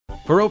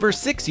For over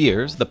 6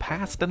 years, The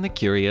Past and the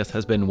Curious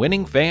has been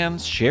winning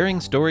fans,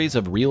 sharing stories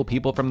of real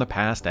people from the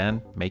past,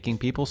 and making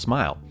people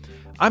smile.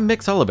 I'm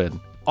Mick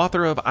Sullivan,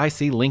 author of I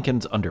See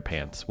Lincoln's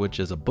Underpants, which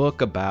is a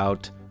book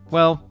about,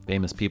 well,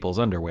 famous people's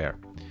underwear.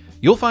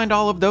 You'll find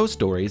all of those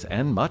stories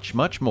and much,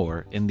 much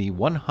more in the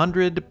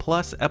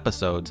 100-plus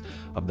episodes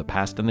of The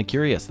Past and the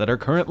Curious that are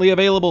currently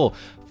available.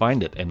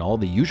 Find it in all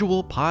the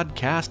usual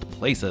podcast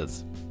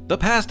places. The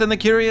Past and the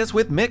Curious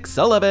with Mick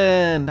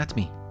Sullivan. That's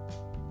me.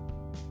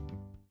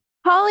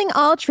 Calling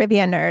all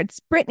trivia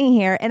nerds, Brittany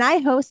here, and I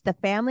host the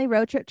Family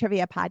Road Trip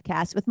Trivia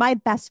Podcast with my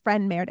best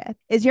friend Meredith.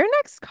 Is your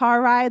next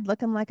car ride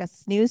looking like a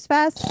snooze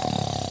fest?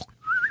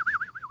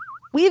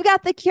 We've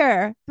got the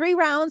cure. 3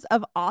 rounds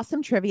of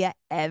awesome trivia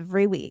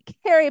every week.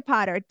 Harry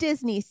Potter,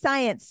 Disney,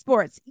 science,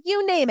 sports,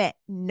 you name it.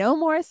 No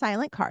more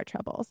silent car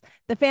troubles.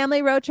 The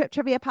Family Road Trip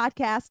Trivia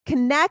Podcast.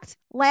 Connect,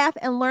 laugh,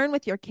 and learn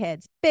with your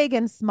kids, big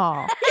and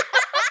small.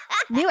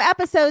 New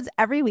episodes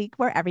every week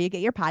wherever you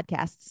get your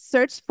podcasts.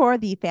 Search for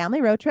the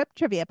Family Road Trip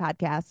Trivia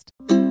Podcast.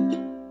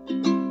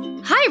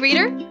 Hi,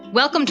 reader.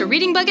 Welcome to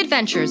Reading Bug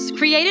Adventures,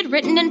 created,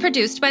 written, and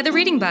produced by The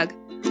Reading Bug,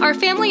 our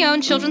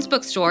family-owned children's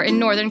bookstore in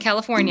Northern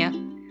California.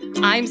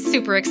 I'm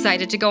super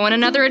excited to go on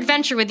another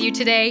adventure with you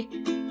today.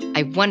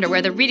 I wonder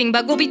where The Reading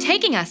Bug will be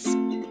taking us.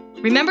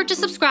 Remember to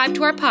subscribe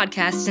to our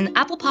podcasts in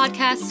Apple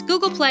Podcasts,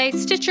 Google Play,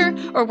 Stitcher,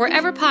 or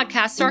wherever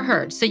podcasts are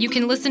heard so you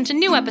can listen to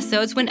new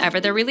episodes whenever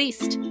they're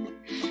released.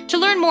 To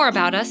learn more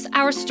about us,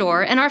 our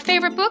store, and our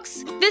favorite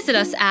books, visit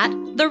us at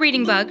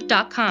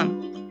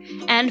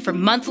thereadingbug.com. And for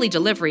monthly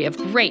delivery of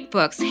great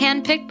books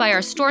handpicked by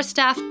our store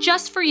staff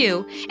just for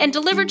you and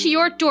delivered to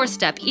your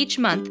doorstep each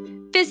month,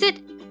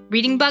 visit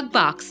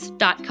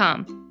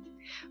readingbugbox.com.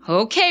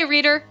 Okay,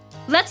 reader,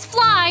 let's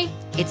fly!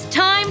 It's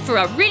time for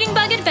a Reading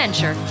Bug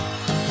adventure.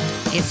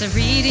 It's a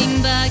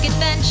Reading Bug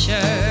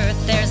adventure.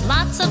 There's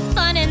lots of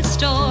fun in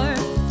store.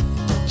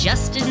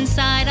 Just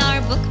inside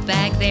our book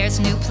bag, there's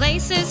new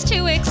places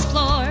to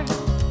explore.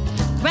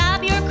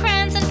 Grab your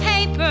crayons and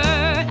paper,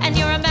 and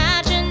your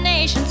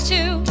imaginations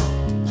too.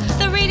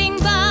 The Reading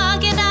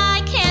Bug and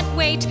I can't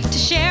wait to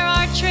share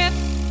our trip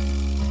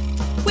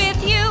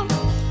with you.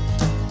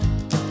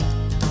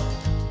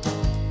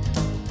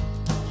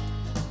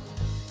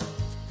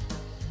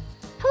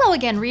 Hello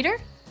again, reader.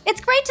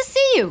 It's great to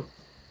see you.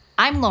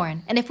 I'm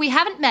Lauren, and if we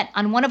haven't met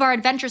on one of our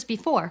adventures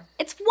before,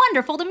 it's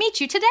wonderful to meet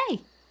you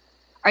today.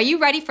 Are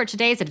you ready for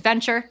today's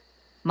adventure?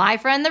 My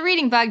friend the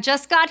Reading Bug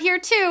just got here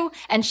too,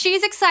 and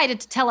she's excited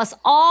to tell us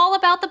all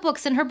about the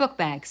books in her book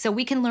bag so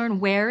we can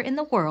learn where in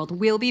the world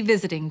we'll be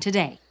visiting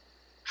today.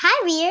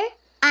 Hi, reader.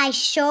 I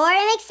sure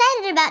am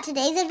excited about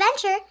today's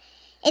adventure.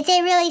 It's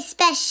a really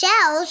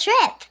special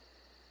trip.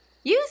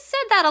 You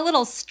said that a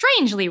little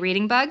strangely,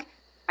 Reading Bug.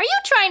 Are you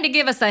trying to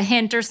give us a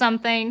hint or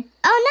something?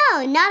 Oh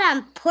no, not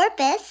on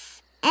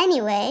purpose.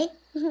 Anyway.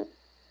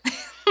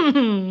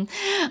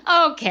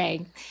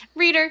 Okay.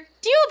 Reader,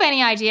 do you have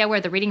any idea where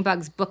the Reading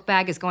Bug's book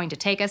bag is going to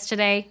take us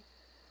today?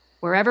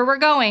 Wherever we're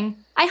going,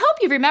 I hope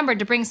you remembered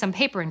to bring some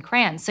paper and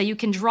crayons so you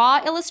can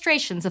draw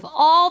illustrations of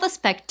all the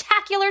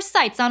spectacular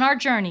sights on our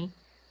journey.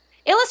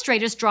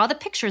 Illustrators draw the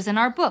pictures in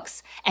our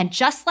books, and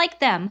just like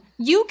them,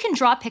 you can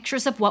draw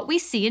pictures of what we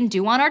see and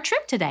do on our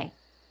trip today.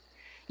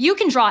 You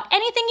can draw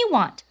anything you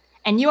want,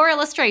 and your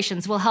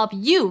illustrations will help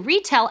you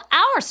retell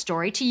our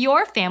story to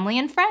your family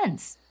and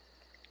friends.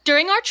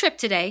 During our trip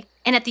today,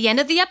 and at the end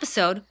of the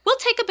episode, we'll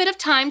take a bit of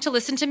time to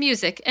listen to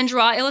music and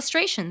draw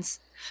illustrations.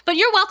 But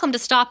you're welcome to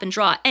stop and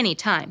draw any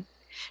time.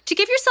 To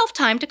give yourself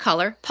time to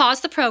color,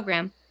 pause the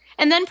program,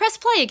 and then press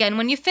play again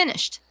when you've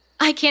finished.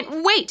 I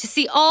can't wait to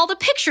see all the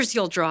pictures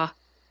you'll draw.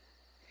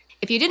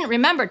 If you didn't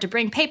remember to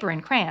bring paper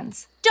and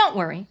crayons, don't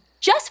worry.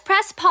 Just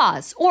press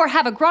pause or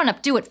have a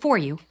grown-up do it for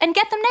you and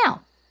get them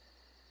now.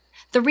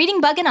 The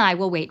Reading Bug and I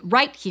will wait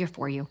right here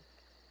for you.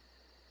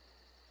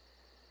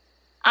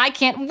 I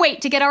can't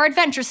wait to get our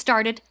adventure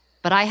started,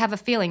 but I have a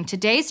feeling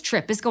today's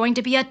trip is going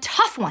to be a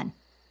tough one.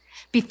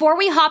 Before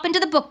we hop into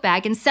the book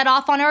bag and set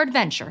off on our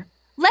adventure,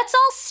 let's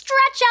all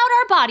stretch out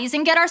our bodies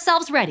and get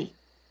ourselves ready.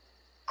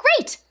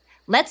 Great!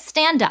 Let's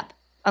stand up,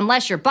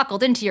 unless you're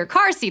buckled into your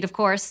car seat, of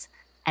course,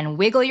 and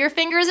wiggle your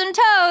fingers and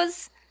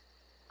toes.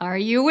 Are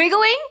you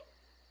wiggling?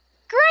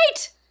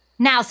 Great!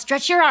 Now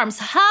stretch your arms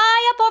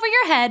high up over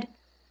your head.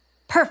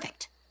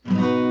 Perfect.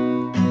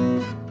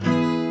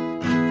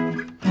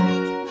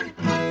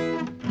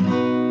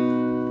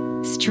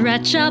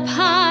 Stretch up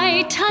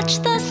high, touch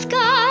the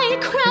sky,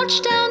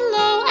 crouch down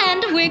low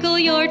and wiggle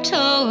your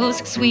toes.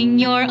 Swing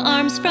your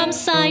arms from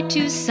side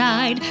to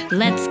side.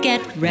 Let's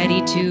get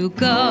ready to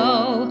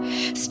go.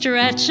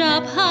 Stretch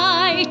up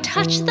high,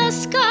 touch the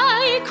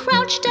sky,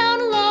 crouch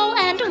down low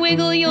and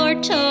wiggle your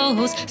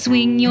toes.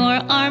 Swing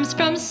your arms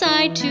from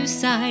side to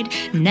side.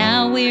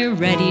 Now we're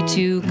ready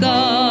to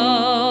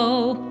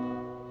go.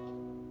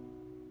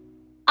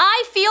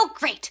 I feel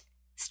great.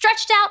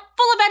 Stretched out,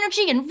 full of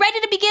energy, and ready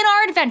to begin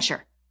our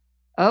adventure.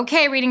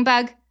 Okay, Reading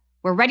Bug,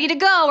 we're ready to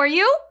go, are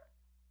you?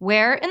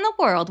 Where in the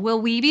world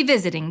will we be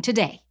visiting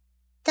today?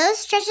 Those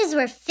stretches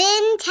were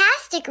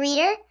fantastic,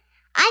 reader.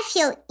 I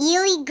feel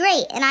really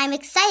great, and I'm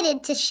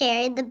excited to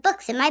share the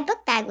books in my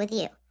book bag with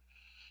you.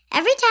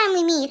 Every time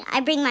we meet,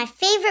 I bring my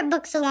favorite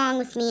books along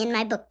with me in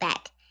my book bag.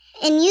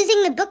 And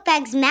using the book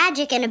bag's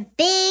magic and a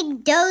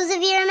big dose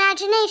of your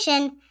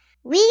imagination,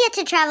 we get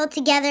to travel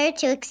together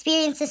to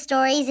experience the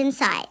stories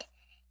inside.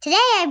 Today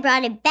I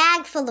brought a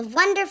bag full of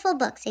wonderful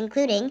books,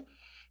 including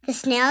The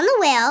Snail and the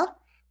Whale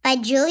by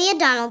Julia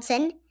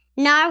Donaldson,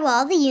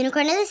 Narwhal, the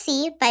Unicorn of the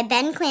Sea by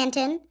Ben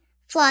Clanton,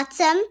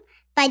 Flotsam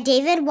by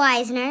David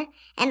Weisner,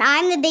 and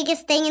I'm the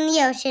Biggest Thing in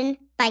the Ocean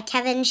by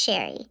Kevin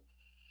Sherry.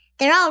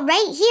 They're all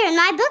right here in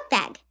my book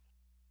bag.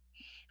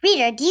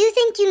 Reader, do you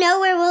think you know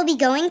where we'll be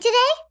going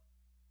today?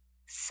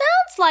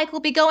 Sounds like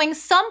we'll be going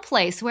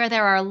someplace where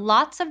there are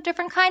lots of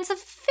different kinds of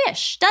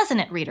fish, doesn't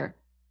it, reader?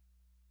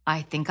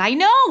 I think I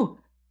know.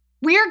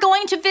 We're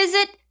going to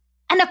visit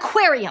an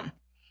aquarium.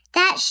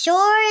 That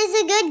sure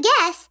is a good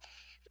guess,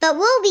 but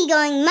we'll be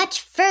going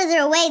much further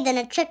away than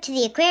a trip to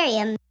the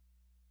aquarium.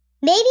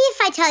 Maybe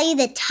if I tell you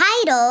the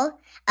title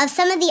of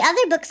some of the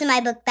other books in my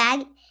book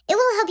bag, it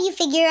will help you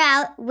figure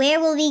out where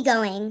we'll be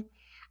going.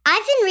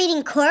 I've been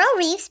reading Coral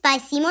Reefs by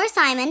Seymour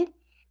Simon,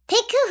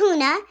 Pick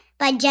Kahuna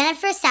by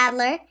Jennifer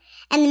Sadler,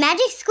 and The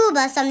Magic School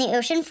Bus on the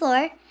Ocean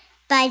Floor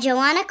by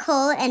Joanna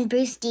Cole and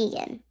Bruce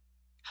Deegan.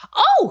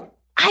 Oh,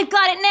 I've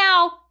got it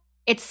now.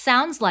 It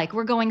sounds like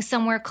we're going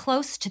somewhere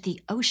close to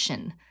the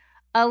ocean.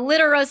 A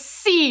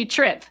literacy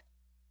trip.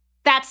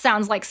 That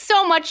sounds like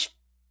so much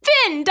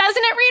fun,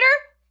 doesn't it, reader?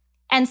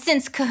 And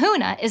since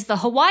kahuna is the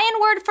Hawaiian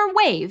word for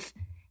wave,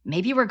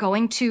 maybe we're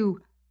going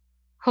to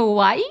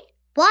Hawaii?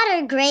 What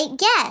a great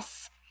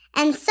guess.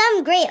 And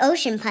some great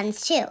ocean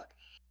puns, too.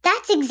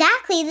 That's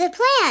exactly the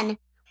plan.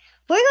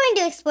 We're going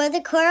to explore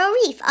the coral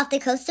reef off the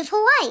coast of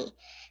Hawaii.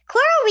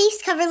 Coral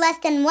reefs cover less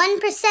than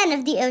 1%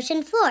 of the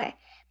ocean floor,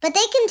 but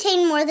they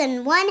contain more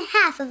than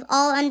 1/2 of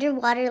all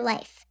underwater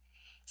life.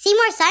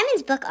 Seymour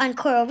Simon's book on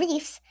coral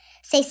reefs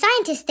say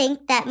scientists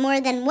think that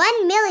more than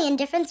 1 million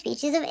different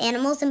species of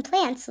animals and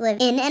plants live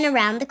in and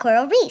around the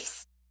coral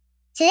reefs.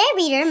 Today,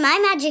 reader, my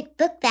magic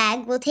book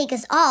bag will take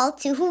us all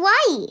to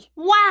Hawaii.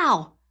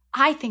 Wow!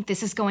 I think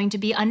this is going to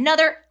be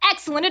another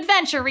excellent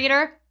adventure,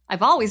 reader.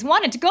 I've always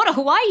wanted to go to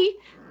Hawaii.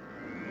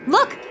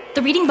 Look,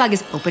 the reading bug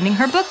is opening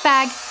her book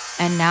bag,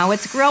 and now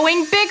it's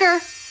growing bigger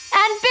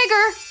and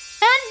bigger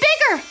and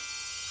bigger.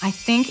 I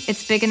think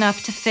it's big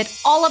enough to fit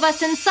all of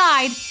us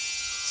inside.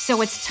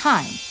 So it's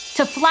time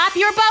to flap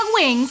your bug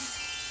wings.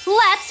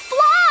 Let's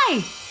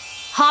fly!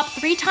 Hop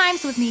 3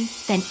 times with me,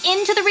 then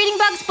into the reading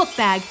bug's book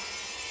bag.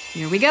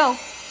 Here we go.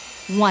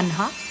 1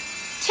 hop,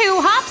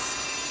 2 hops,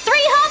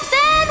 3 hops,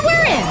 and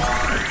we're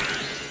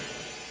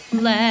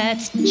in.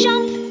 Let's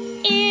jump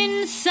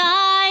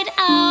inside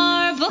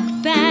our book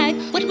bag.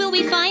 What will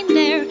we find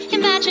there?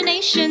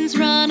 Imaginations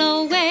run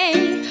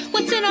away.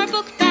 What's in our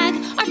book bag?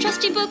 Our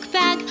trusty book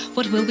bag.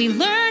 What will we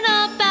learn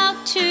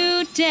about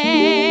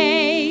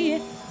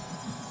today?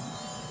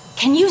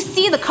 Can you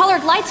see the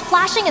colored lights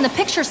flashing and the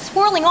pictures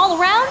swirling all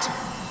around?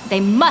 They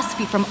must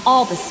be from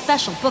all the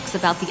special books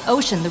about the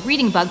ocean the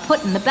reading bug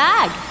put in the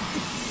bag.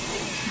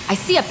 I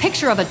see a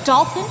picture of a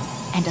dolphin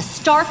and a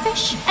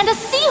starfish and a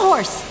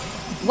seahorse.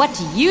 What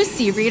do you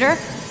see, reader?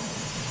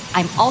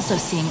 I'm also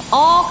seeing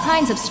all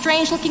kinds of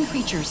strange-looking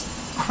creatures.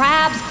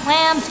 Crabs,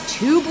 clams,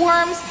 tube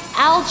worms,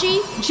 algae,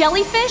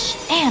 jellyfish,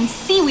 and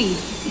seaweed.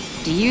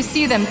 Do you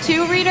see them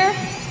too, reader?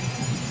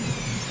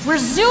 We're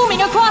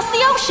zooming across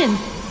the ocean.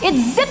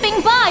 It's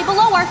zipping by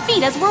below our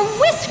feet as we're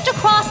whisked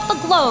across the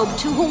globe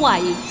to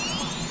Hawaii.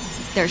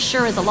 There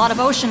sure is a lot of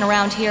ocean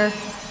around here.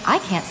 I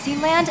can't see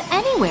land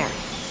anywhere.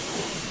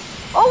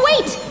 Oh,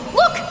 wait!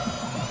 Look!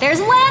 There's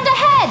land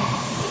ahead!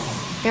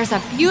 There's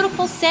a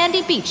beautiful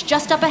sandy beach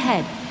just up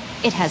ahead.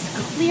 It has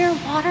clear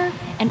water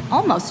and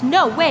almost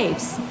no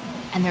waves.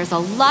 And there's a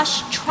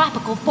lush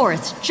tropical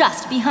forest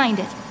just behind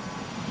it.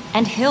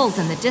 And hills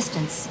in the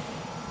distance.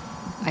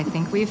 I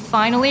think we've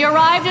finally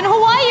arrived in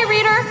Hawaii,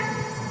 reader!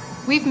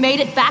 We've made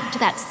it back to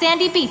that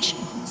sandy beach,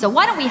 so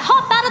why don't we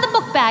hop out of the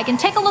book bag and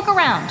take a look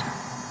around?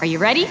 Are you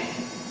ready?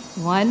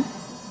 1,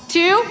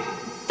 2,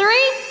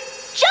 3,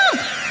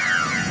 jump!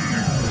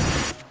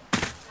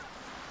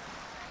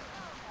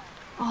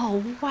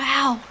 Oh,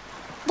 wow.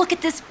 Look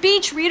at this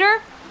beach,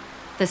 reader.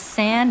 The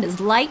sand is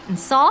light and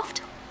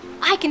soft.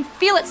 I can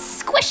feel it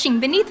squishing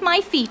beneath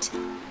my feet.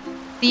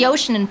 The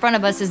ocean in front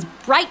of us is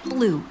bright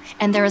blue,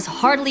 and there is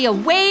hardly a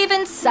wave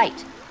in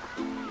sight.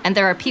 And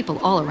there are people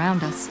all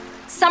around us.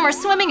 Some are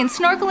swimming and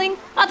snorkeling,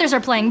 others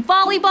are playing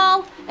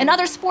volleyball and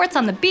other sports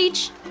on the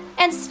beach,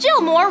 and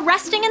still more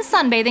resting and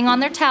sunbathing on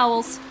their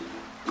towels.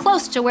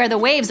 Close to where the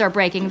waves are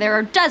breaking, there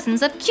are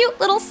dozens of cute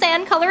little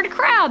sand-colored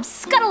crabs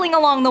scuttling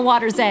along the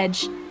water's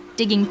edge,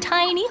 digging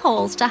tiny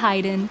holes to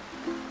hide in.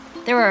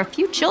 There are a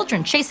few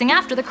children chasing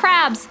after the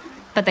crabs,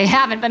 but they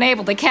haven't been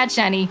able to catch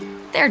any.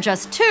 They're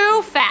just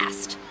too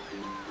fast.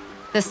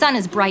 The sun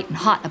is bright and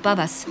hot above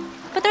us,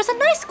 but there's a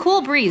nice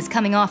cool breeze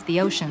coming off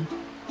the ocean.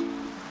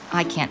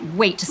 I can't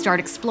wait to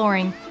start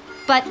exploring.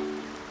 But,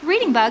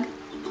 Reading Bug,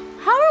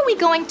 how are we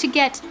going to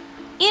get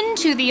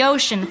into the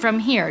ocean from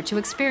here to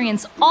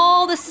experience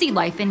all the sea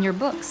life in your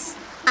books?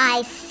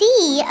 I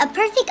see a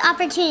perfect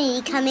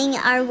opportunity coming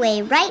our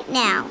way right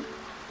now.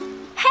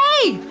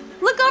 Hey!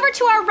 Look over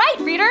to our right,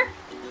 reader!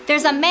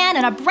 There's a man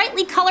in a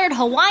brightly colored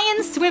Hawaiian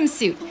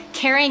swimsuit,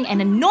 carrying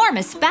an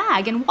enormous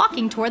bag and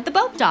walking toward the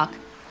boat dock.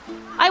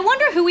 I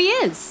wonder who he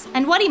is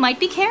and what he might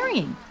be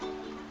carrying.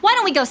 Why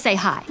don't we go say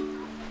hi?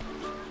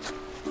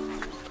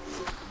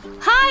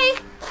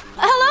 Hi!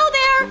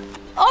 Hello there!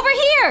 Over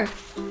here!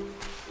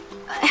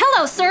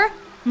 Hello, sir.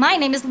 My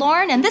name is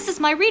Lauren, and this is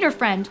my reader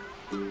friend.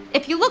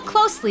 If you look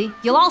closely,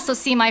 you'll also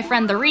see my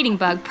friend the reading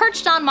bug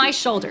perched on my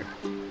shoulder.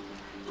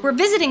 We're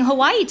visiting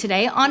Hawaii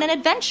today on an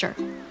adventure,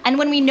 and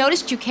when we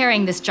noticed you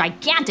carrying this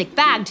gigantic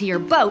bag to your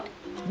boat,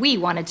 we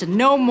wanted to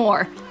know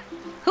more.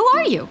 Who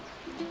are you?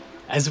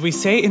 As we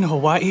say in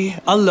Hawaii,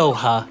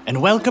 aloha,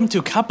 and welcome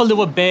to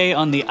Kapalua Bay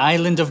on the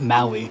island of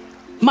Maui.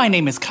 My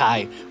name is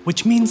Kai,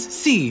 which means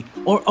sea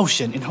or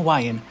ocean in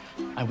Hawaiian.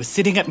 I was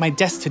sitting at my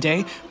desk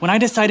today when I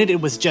decided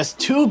it was just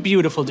too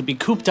beautiful to be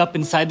cooped up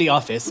inside the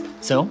office.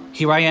 So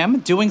here I am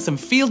doing some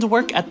field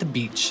work at the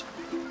beach.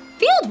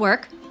 Field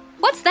work?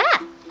 What's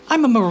that?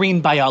 I'm a marine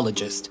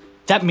biologist.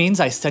 That means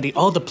I study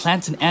all the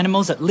plants and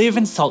animals that live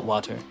in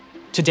saltwater.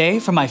 Today,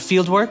 for my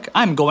field work,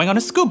 I'm going on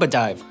a scuba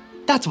dive.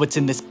 That's what's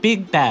in this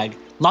big bag,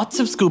 lots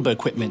of scuba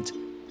equipment.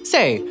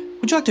 Say,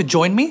 would you like to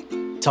join me?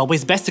 It's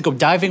always best to go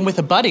diving with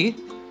a buddy.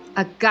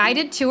 A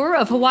guided tour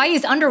of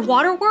Hawaii's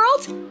underwater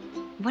world?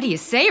 What do you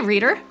say,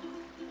 reader?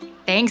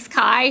 Thanks,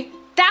 Kai.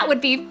 That would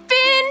be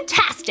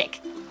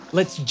fantastic.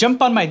 Let's jump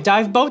on my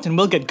dive boat and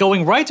we'll get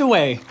going right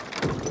away.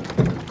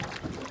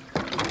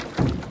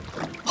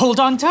 Hold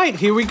on tight,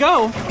 here we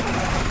go.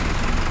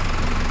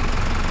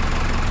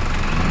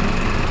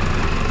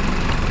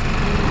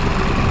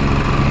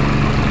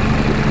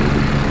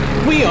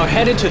 We are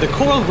headed to the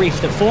coral reef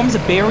that forms a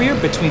barrier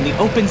between the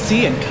open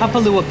sea and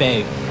Kapalua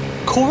Bay.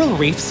 Coral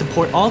reefs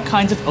support all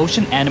kinds of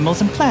ocean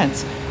animals and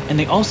plants, and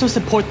they also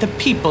support the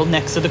people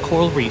next to the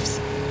coral reefs.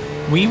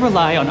 We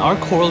rely on our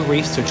coral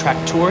reefs to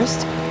attract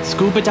tourists,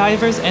 scuba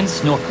divers, and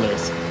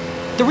snorkelers.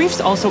 The reefs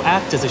also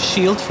act as a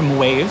shield from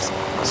waves,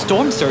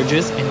 storm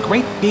surges, and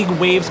great big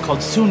waves called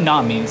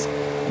tsunamis,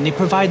 and they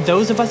provide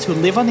those of us who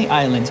live on the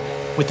island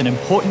with an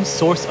important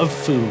source of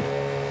food.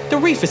 The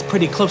reef is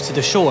pretty close to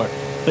the shore,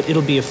 but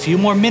it'll be a few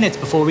more minutes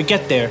before we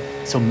get there,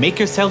 so make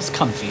yourselves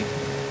comfy.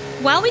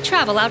 While we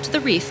travel out to the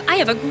reef, I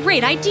have a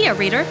great idea,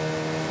 reader.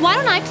 Why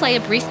don't I play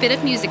a brief bit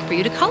of music for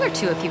you to color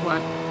to if you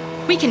want?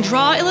 We can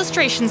draw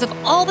illustrations of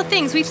all the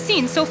things we've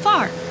seen so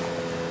far.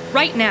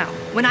 Right now,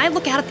 when I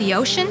look out at the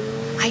ocean,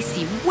 I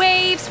see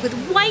waves with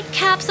white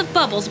caps of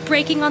bubbles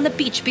breaking on the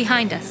beach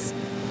behind us.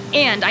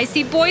 And I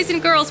see boys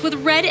and girls with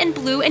red and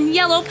blue and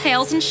yellow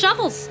pails and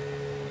shovels.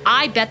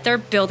 I bet they're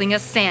building a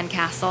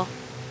sandcastle.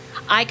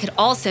 I could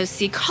also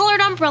see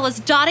colored umbrellas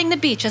dotting the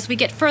beach as we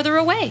get further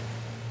away.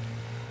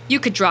 You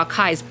could draw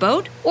Kai's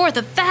boat or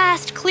the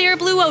vast, clear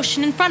blue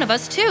ocean in front of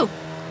us, too.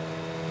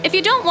 If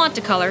you don't want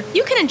to color,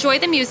 you can enjoy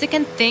the music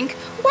and think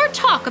or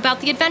talk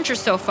about the adventure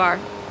so far.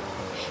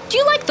 Do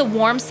you like the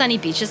warm, sunny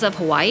beaches of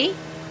Hawaii?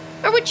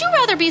 Or would you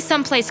rather be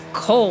someplace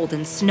cold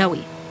and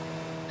snowy?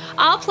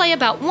 I'll play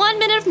about 1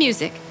 minute of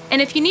music, and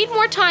if you need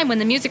more time when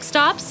the music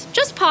stops,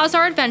 just pause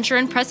our adventure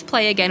and press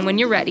play again when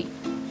you're ready.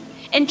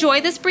 Enjoy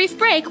this brief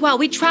break while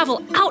we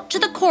travel out to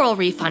the coral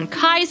reef on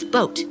Kai's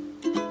boat.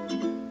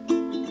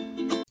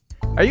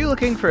 Are you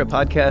looking for a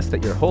podcast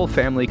that your whole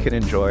family can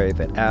enjoy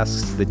that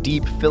asks the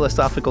deep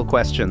philosophical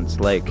questions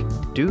like,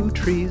 do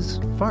trees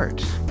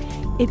fart?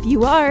 If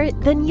you are,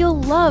 then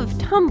you'll love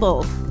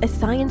Tumble, a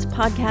science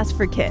podcast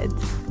for kids.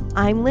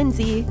 I'm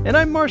Lindsay. And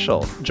I'm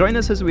Marshall. Join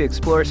us as we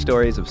explore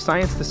stories of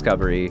science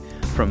discovery,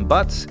 from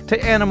butts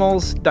to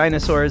animals,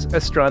 dinosaurs,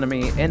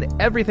 astronomy, and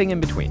everything in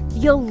between.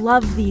 You'll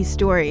love these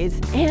stories,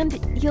 and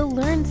you'll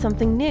learn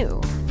something new.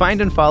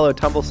 Find and follow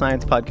Tumble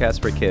Science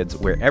Podcast for Kids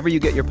wherever you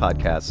get your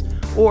podcasts,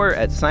 or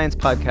at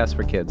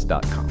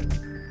sciencepodcastforkids.com.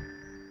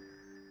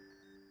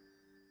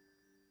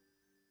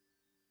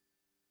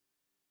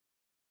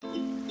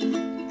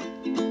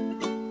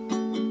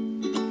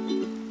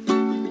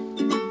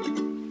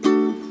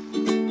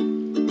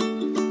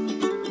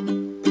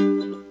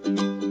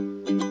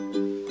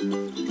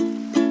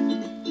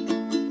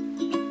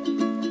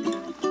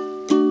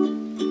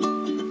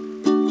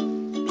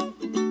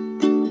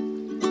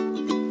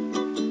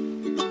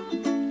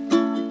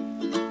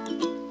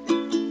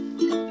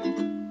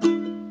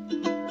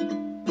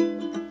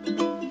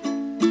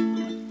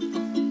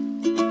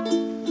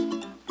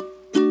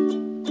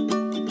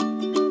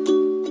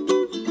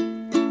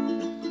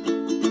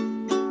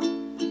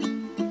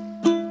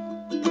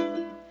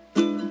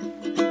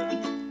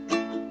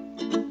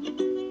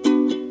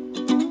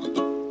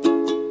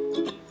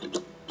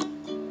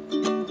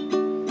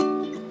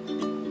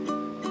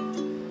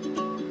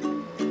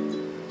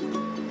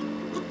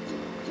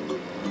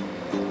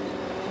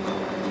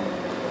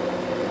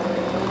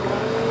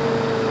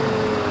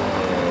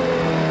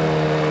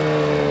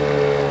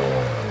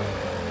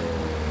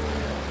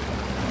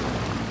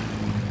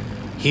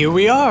 Here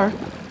we are.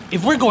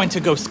 If we're going to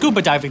go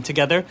scuba diving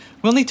together,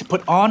 we'll need to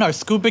put on our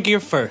scuba gear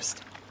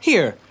first.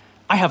 Here,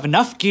 I have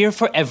enough gear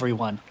for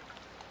everyone.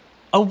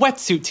 A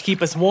wetsuit to keep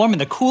us warm in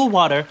the cool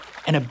water,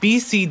 and a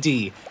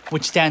BCD,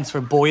 which stands for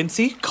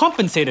Buoyancy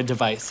Compensator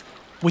Device,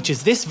 which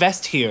is this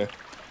vest here.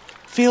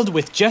 Filled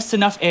with just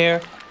enough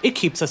air, it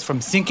keeps us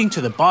from sinking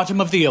to the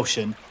bottom of the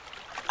ocean.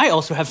 I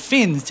also have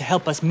fins to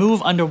help us move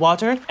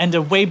underwater and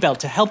a weigh belt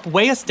to help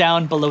weigh us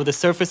down below the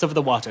surface of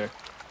the water.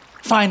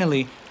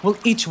 Finally, we'll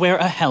each wear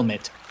a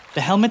helmet.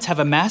 The helmets have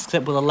a mask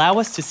that will allow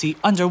us to see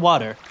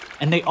underwater,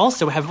 and they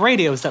also have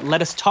radios that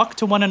let us talk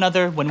to one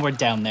another when we're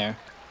down there.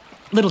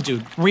 Little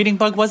dude, Reading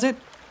Bug was it?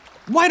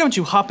 Why don't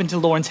you hop into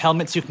Lauren's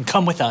helmet so you can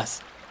come with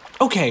us?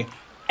 Okay,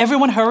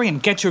 everyone hurry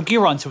and get your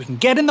gear on so we can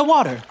get in the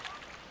water.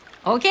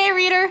 Okay,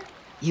 Reader.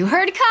 You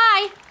heard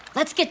Kai.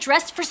 Let's get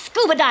dressed for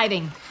scuba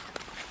diving.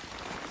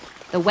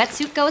 The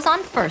wetsuit goes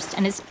on first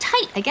and is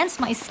tight against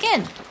my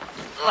skin.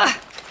 Ugh.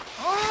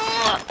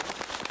 Ugh.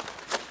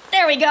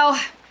 There we go.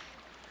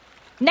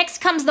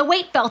 Next comes the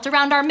weight belt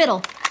around our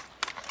middle.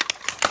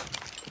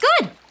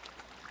 Good.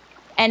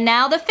 And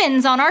now the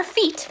fins on our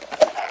feet.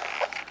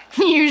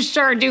 You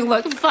sure do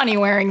look funny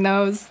wearing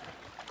those.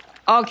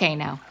 Okay,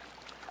 now.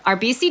 Our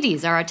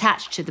BCDs are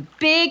attached to the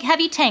big,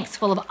 heavy tanks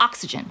full of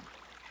oxygen.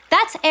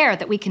 That's air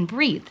that we can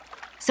breathe,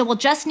 so we'll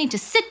just need to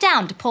sit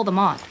down to pull them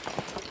on.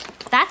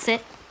 That's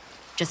it.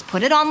 Just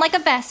put it on like a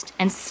vest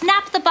and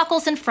snap the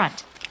buckles in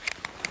front.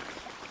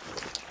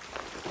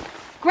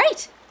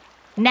 Great.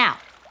 Now,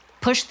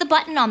 push the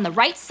button on the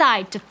right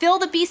side to fill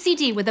the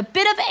BCD with a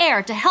bit of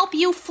air to help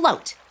you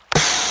float.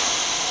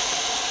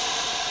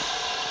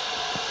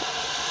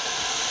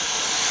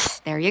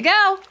 There you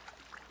go.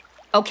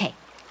 Okay,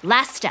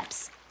 last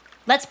steps.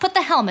 Let's put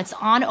the helmets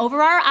on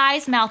over our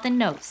eyes, mouth, and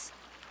nose.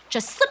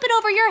 Just slip it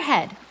over your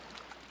head.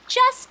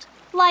 Just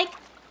like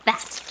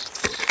that.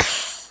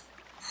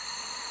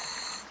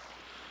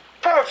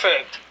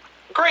 Perfect.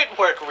 Great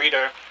work,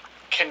 Reader.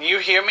 Can you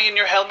hear me in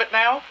your helmet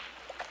now?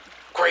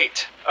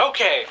 Great.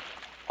 Okay.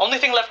 Only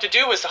thing left to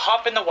do is to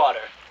hop in the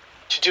water.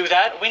 To do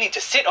that, we need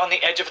to sit on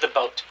the edge of the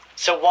boat.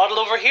 So waddle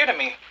over here to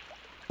me.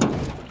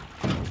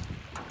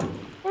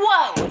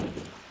 Whoa!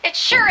 It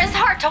sure is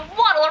hard to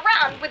waddle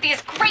around with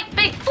these great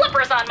big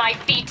flippers on my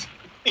feet.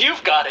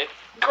 You've got it.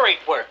 Great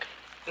work.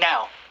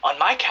 Now, on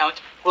my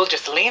count, we'll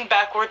just lean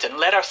backwards and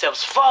let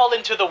ourselves fall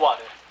into the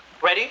water.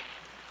 Ready?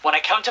 When I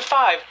count to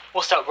 5,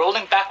 we'll start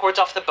rolling backwards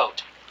off the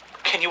boat.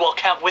 Can you all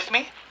count with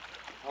me?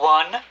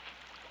 1,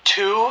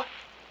 2,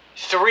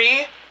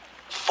 3,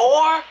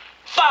 4,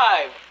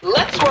 5.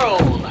 Let's roll.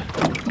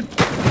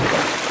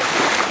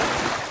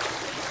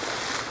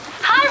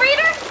 Hi,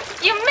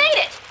 Reader. You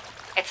made it.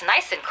 It's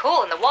nice and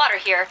cool in the water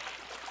here.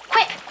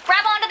 Quick,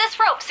 grab onto this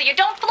rope so you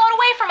don't float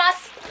away from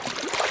us.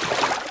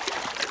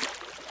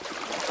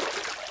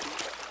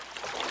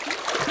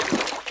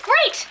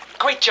 Great.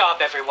 Great job,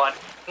 everyone.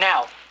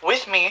 Now,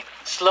 with me,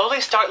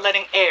 slowly start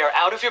letting air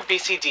out of your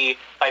BCD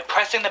by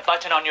pressing the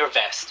button on your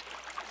vest.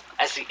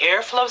 As the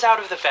air flows out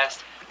of the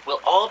vest,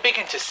 we'll all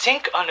begin to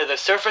sink under the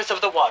surface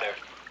of the water.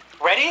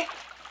 Ready?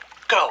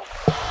 Go.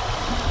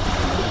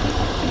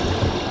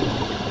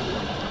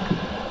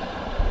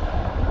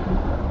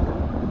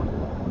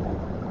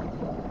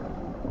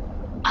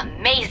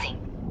 Amazing.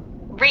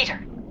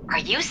 Reader, are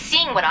you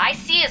seeing what I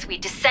see as we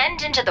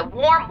descend into the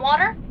warm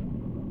water?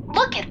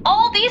 Look at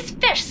all these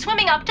fish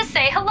swimming up to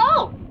say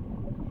hello.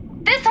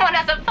 This one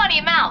has a funny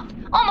mouth,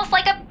 almost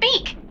like a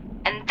beak.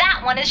 And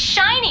that one is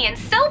shiny and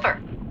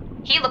silver.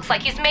 He looks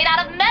like he's made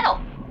out of metal.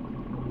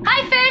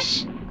 Hi,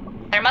 fish.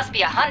 There must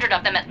be 100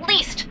 of them at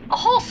least, a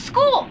whole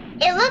school.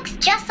 It looks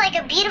just like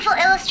a beautiful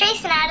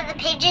illustration out of the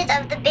pages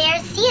of The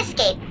Bear's Sea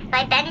Escape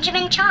by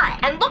Benjamin Chott.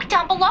 And look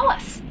down below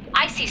us.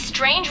 I see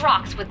strange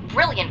rocks with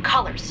brilliant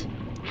colors.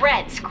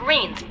 Reds,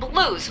 greens,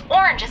 blues,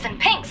 oranges, and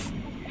pinks.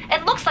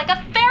 It looks like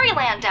a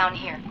fairyland down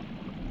here.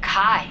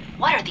 Kai,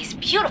 what are these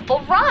beautiful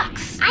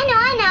rocks? I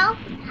know.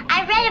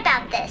 I read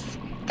about this.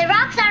 The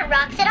rocks aren't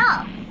rocks at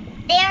all.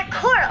 They are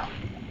coral.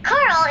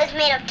 Coral is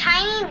made of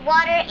tiny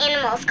water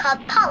animals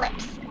called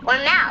polyps, or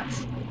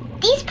mouths.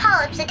 These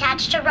polyps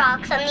attach to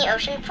rocks on the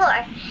ocean floor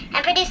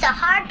and produce a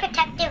hard,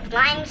 protective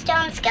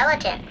limestone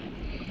skeleton.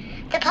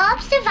 The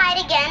polyps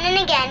divide again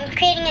and again,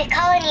 creating a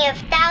colony of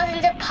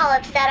thousands of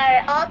polyps that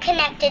are all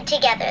connected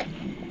together.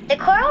 The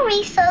coral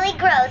reef slowly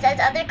grows as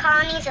other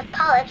colonies of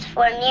polyps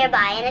form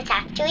nearby and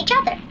attach to each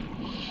other.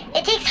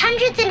 It takes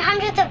hundreds and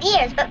hundreds of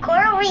years, but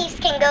coral reefs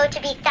can go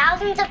to be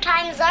thousands of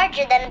times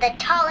larger than the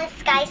tallest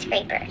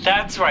skyscraper.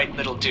 That's right,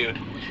 little dude.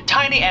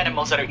 Tiny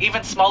animals that are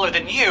even smaller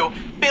than you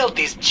build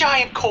these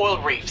giant coral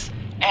reefs.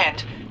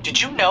 And did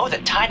you know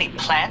that tiny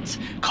plants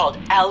called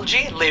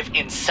algae live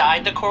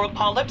inside the coral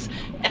polyps,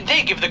 and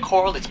they give the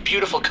coral its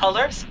beautiful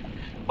colors?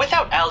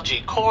 Without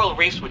algae, coral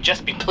reefs would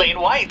just be plain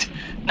white,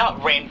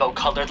 not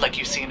rainbow-colored like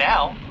you see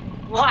now.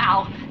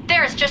 Wow,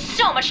 there's just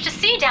so much to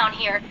see down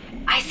here.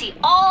 I see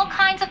all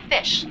kinds of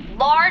fish,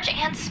 large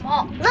and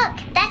small. Look,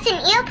 that's an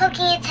eel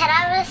poking its head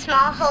out of a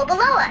small hole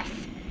below us.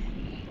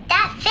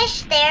 That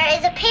fish there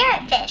is a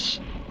parrotfish.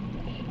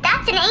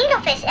 That's an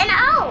angelfish, and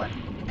oh,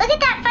 look at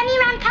that funny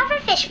round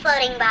pufferfish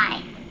floating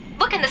by.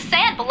 Look in the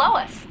sand below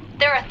us.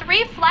 There are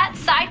 3 flat,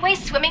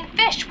 sideways swimming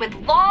fish with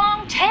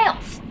long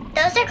tails.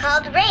 Those are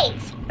called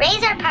rays.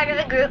 Rays are part of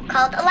a group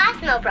called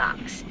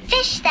elasmobranchs.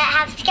 Fish that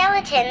have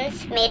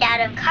skeletons made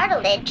out of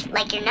cartilage,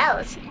 like your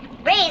nose.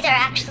 Rays are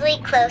actually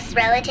close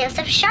relatives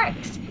of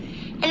sharks.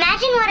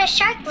 Imagine what a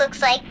shark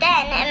looks like,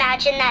 then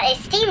imagine that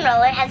a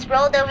steamroller has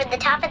rolled over the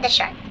top of the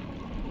shark.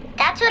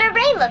 That's what a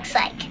ray looks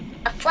like,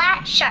 a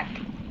flat shark.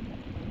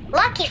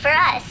 Lucky for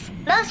us,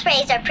 most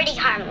rays are pretty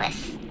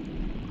harmless.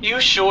 You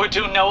sure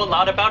do know a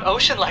lot about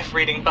ocean life,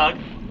 Reading Bug.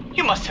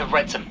 You must have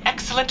read some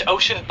excellent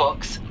ocean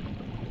books.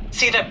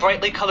 See that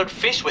brightly colored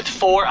fish with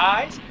 4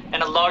 eyes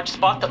and a large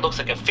spot that looks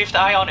like a 5th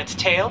eye on its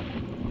tail?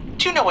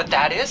 Do you know what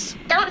that is?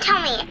 Don't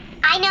tell me.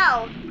 I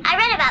know. I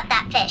read about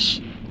that fish.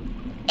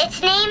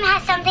 Its name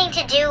has something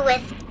to do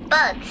with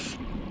bugs.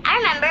 I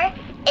remember.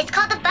 It's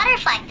called the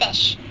butterfly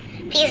fish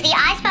because the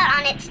eye spot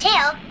on its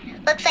tail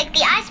looks like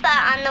the eye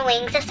spot on the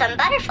wings of some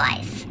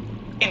butterflies.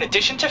 In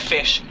addition to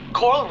fish,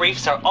 coral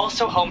reefs are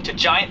also home to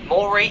giant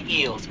moray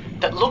eels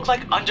that look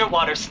like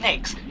underwater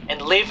snakes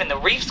and live in the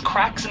reef's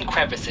cracks and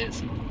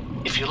crevices.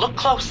 If you look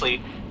closely,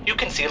 you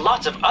can see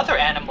lots of other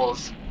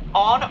animals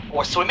on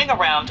or swimming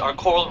around our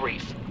coral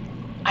reef.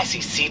 I see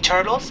sea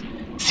turtles,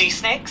 sea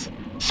snakes,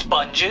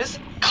 sponges,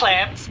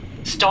 clams,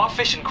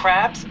 starfish and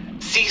crabs,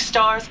 sea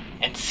stars,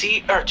 and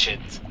sea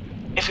urchins.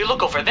 If you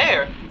look over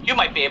there, you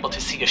might be able to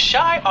see a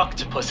shy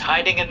octopus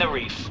hiding in the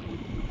reef.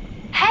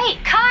 Hey,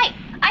 Kai!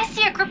 I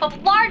see a group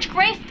of large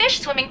gray fish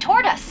swimming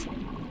toward us.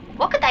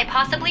 What could they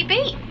possibly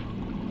be?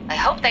 I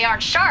hope they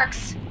aren't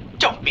sharks.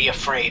 Don't be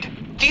afraid.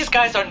 These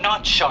guys are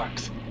not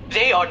sharks.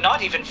 They are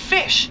not even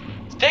fish.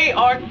 They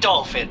are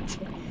dolphins.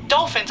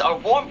 Dolphins are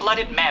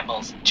warm-blooded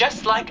mammals,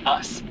 just like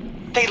us.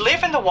 They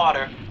live in the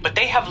water, but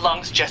they have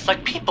lungs just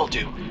like people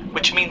do,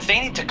 which means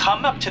they need to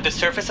come up to the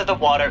surface of the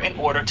water in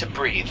order to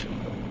breathe.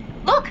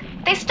 Look,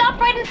 they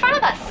stopped right in front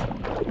of us.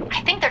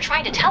 I think they're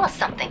trying to tell us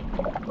something.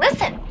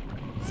 Listen.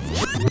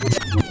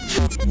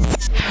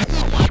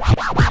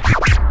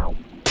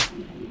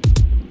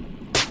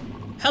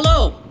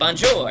 Hello,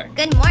 bonjour.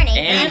 Good morning.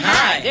 And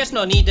hi. There's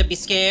no need to be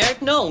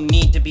scared, no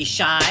need to be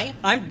shy.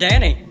 I'm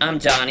Danny. I'm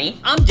Donnie.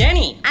 I'm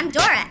Denny. I'm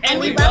Dora. And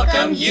we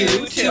welcome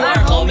you to our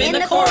home in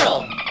the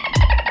coral.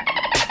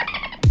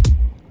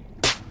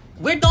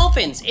 We're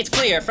dolphins, it's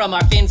clear from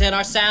our fins and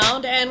our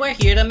sound, and we're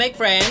here to make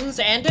friends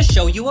and to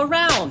show you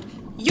around.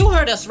 You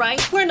heard us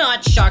right, we're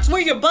not sharks, we're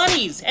your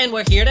buddies, and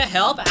we're here to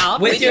help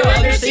out with your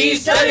undersea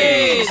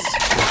studies.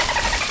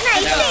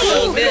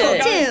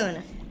 Nice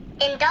tune.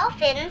 In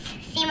Dolphins,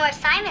 Seymour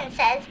Simon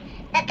says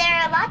that there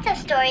are lots of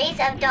stories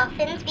of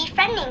dolphins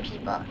befriending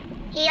people.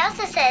 He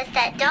also says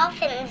that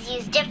dolphins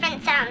use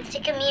different sounds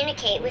to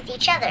communicate with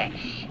each other,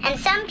 and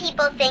some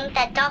people think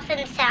that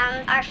dolphin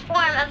sounds are a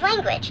form of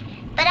language.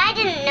 But I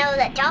didn't know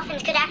that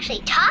dolphins could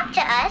actually talk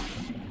to us.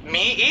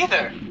 Me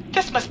either.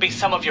 This must be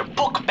some of your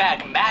book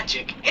bag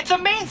magic. It's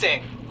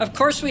amazing. Of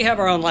course we have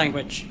our own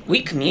language.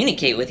 We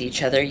communicate with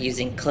each other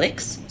using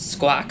clicks,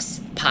 squawks,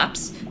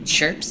 pops,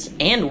 chirps,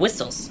 and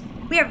whistles.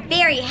 We are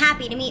very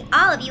happy to meet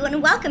all of you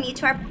and welcome you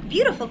to our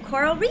beautiful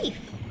coral reef.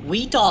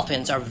 We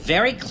dolphins are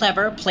very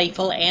clever,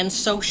 playful, and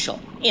social.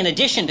 In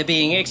addition to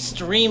being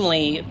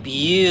extremely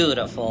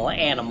beautiful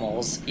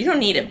animals. You don't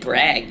need to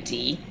brag,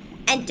 T.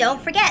 And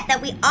don't forget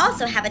that we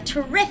also have a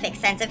terrific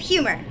sense of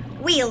humor.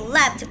 We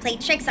love to play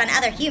tricks on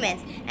other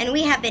humans, and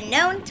we have been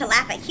known to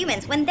laugh at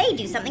humans when they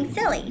do something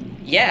silly.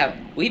 Yeah,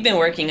 we've been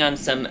working on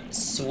some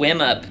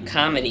swim-up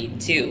comedy,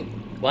 too.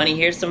 Want to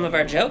hear some of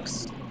our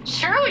jokes?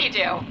 Sure we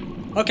do.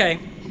 Okay,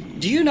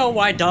 do you know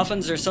why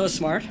dolphins are so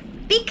smart?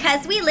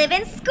 Because we live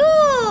in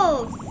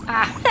schools!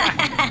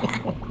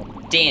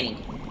 Danny,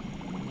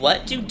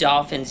 what do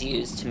dolphins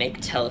use to make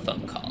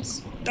telephone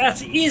calls?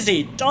 That's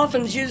easy.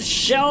 Dolphins use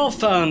shell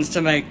phones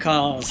to make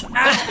calls.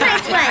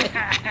 Nice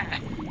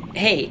one!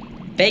 Hey,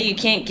 bet you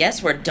can't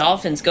guess where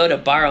dolphins go to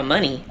borrow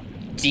money.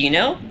 Do you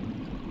know?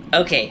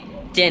 Okay,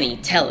 Denny,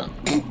 tell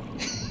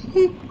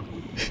him.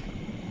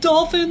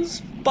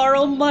 Dolphins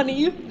borrow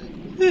money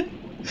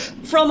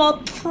from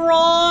a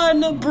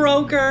prawn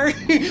broker,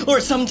 or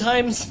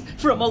sometimes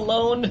from a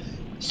lone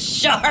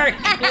shark.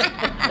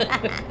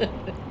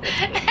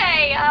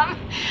 Hey,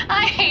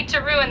 I hate to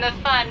ruin the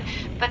fun,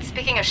 but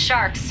speaking of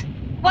sharks,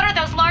 what are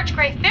those large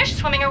gray fish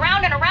swimming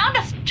around and around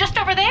us just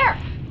over there?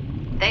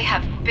 They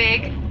have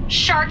big,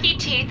 sharky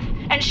teeth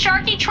and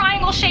sharky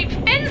triangle-shaped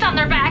fins on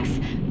their backs.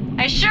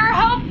 I sure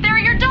hope they're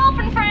your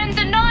dolphin friends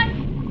and not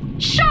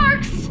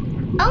sharks.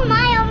 Oh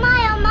my, oh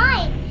my, oh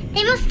my.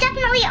 They most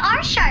definitely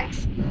are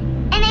sharks.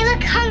 And they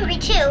look hungry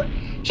too.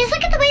 Just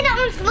look at the way that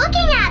one's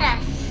looking at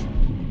us.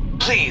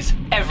 Please,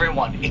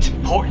 everyone, it's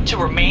important to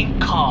remain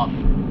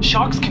calm.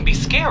 Sharks can be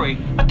scary,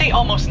 but they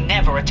almost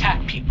never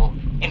attack people.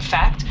 In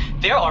fact,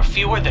 there are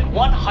fewer than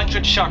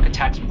 100 shark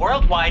attacks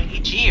worldwide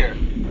each year.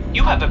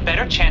 You have a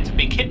better chance of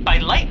being hit by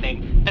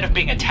lightning than of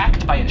being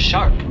attacked by a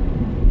shark.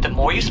 The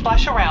more you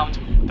splash around,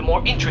 the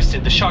more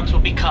interested the sharks will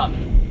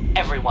become.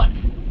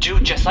 Everyone, do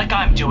just like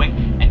I'm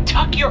doing, and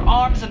tuck your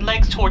arms and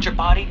legs towards your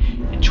body,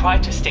 and try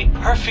to stay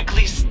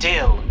perfectly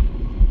still.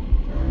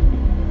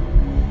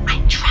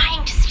 I'm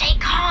trying to stay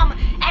calm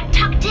and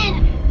tucked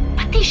in.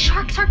 But these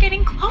sharks are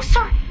getting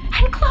closer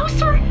and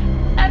closer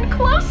and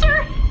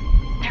closer.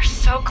 They're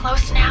so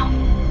close now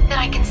that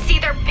I can see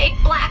their big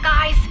black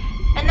eyes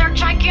and their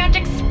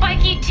gigantic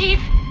spiky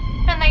teeth.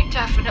 And they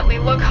definitely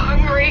look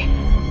hungry.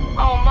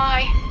 Oh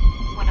my,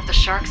 one of the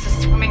sharks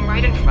is swimming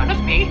right in front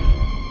of me.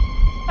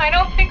 I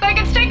don't think I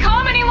can stay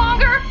calm any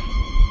longer.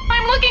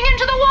 I'm looking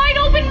into the wide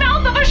open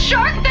mouth of a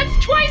shark that's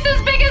twice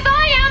as big as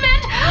I am,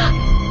 and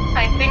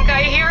I think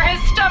I hear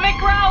his stomach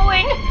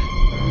growling.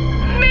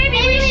 Maybe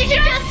we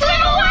should just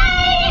swim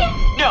away!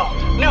 No,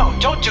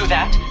 don't do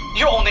that.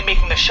 You're only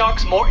making the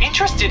sharks more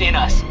interested in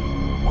us.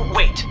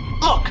 Wait,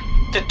 look,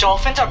 the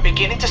dolphins are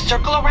beginning to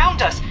circle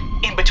around us,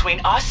 in between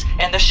us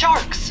and the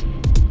sharks.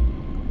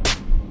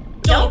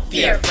 Don't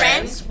fear,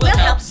 friends. We'll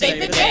help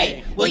save the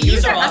day. We'll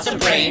use our awesome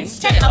brains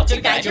to help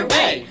to guide your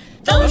way.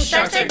 Those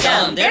sharks are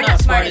dumb, they're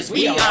not smart as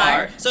we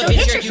are. So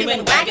hitch your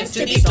human wagons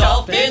to these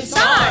dolphin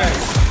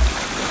stars.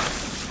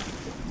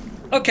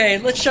 Okay,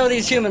 let's show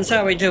these humans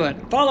how we do it.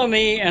 Follow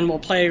me and we'll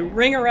play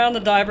Ring Around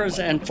the Divers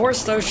and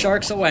force those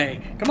sharks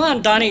away. Come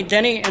on, Donnie,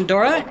 Denny, and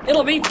Dora.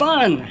 It'll be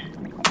fun.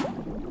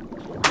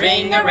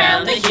 Ring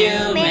around the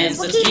humans,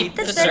 let's keep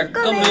the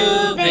circle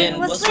moving.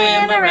 We'll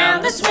swim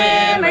around the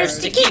swimmers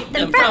to keep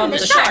them from the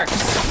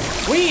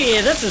sharks.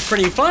 Whee, this is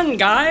pretty fun,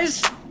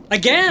 guys.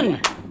 Again.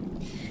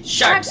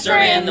 Sharks are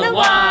in the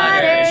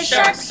water,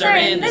 sharks are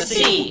in the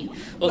sea.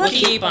 We'll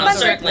keep on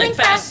circling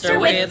faster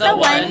with a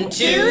 1,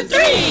 2, 3.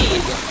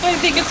 I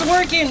think it's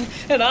working,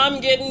 and I'm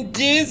getting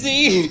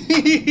dizzy.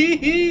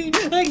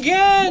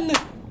 Again.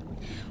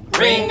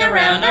 Ring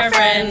around our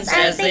friends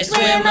as they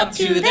swim up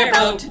to their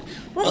boat.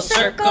 We'll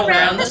circle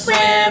around the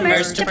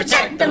swimmers to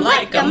protect them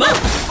like a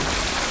moat.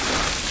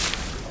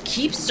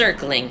 Keep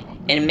circling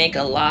and make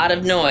a lot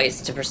of noise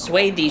to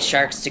persuade these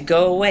sharks to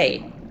go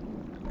away.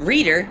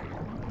 Reader,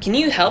 can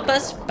you help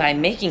us by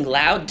making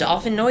loud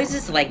dolphin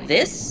noises like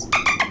this?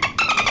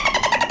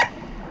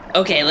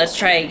 Okay, let's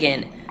try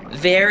again.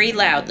 Very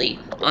loudly.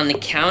 On the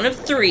count of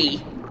 3.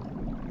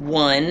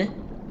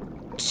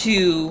 1,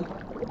 2,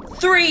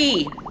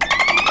 3.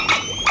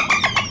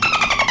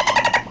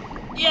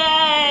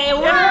 Yay!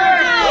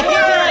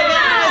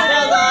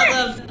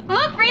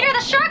 Look, Reader,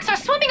 the sharks are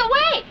swimming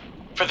away!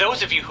 For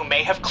those of you who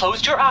may have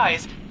closed your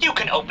eyes, you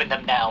can open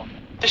them now.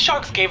 The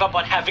sharks gave up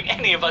on having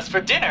any of us for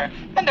dinner,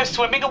 and they're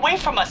swimming away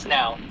from us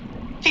now.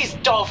 These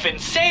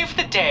dolphins saved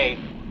the day.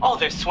 All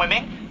their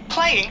swimming,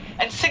 playing,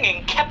 and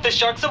singing kept the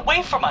sharks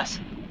away from us.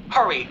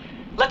 Hurry,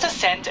 let's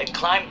ascend and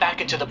climb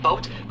back into the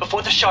boat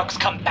before the sharks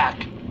come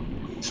back.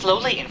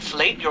 Slowly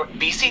inflate your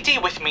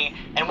BCD with me,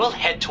 and we'll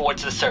head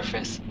towards the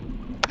surface.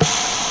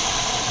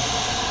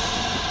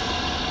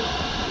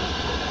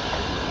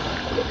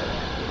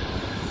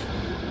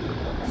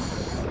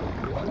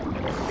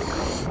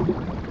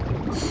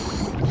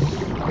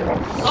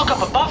 Look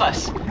up above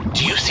us.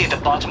 Do you see the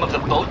bottom of the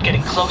boat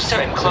getting closer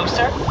and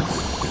closer?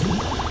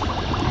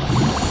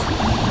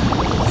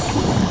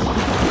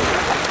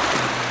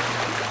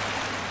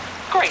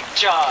 Great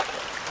job.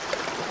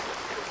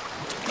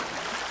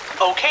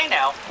 Okay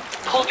now,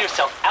 pull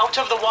yourself out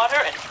of the water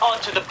and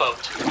onto the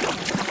boat.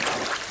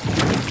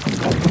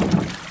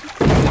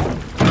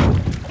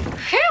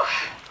 Phew!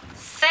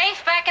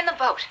 Safe back in the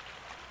boat.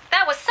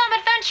 That was some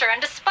adventure,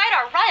 and despite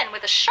our run-in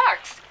with the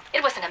sharks,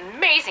 it was an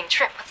amazing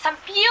trip with some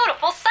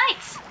beautiful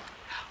sights.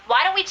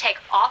 Why don't we take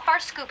off our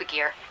scuba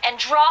gear and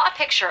draw a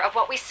picture of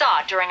what we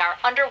saw during our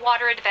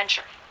underwater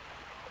adventure?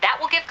 That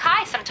will give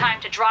Kai some time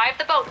to drive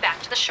the boat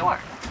back to the shore.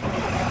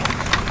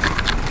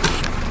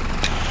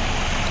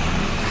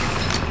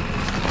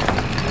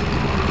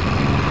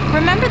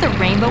 Remember the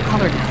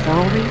rainbow-colored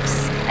coral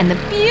reefs and the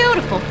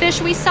beautiful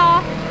fish we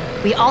saw?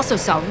 We also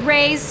saw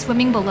rays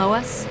swimming below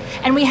us,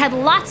 and we had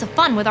lots of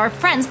fun with our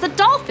friends, the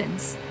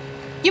dolphins.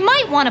 You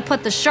might want to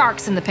put the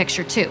sharks in the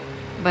picture too,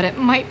 but it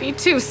might be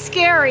too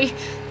scary.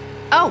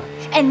 Oh,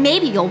 and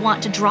maybe you'll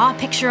want to draw a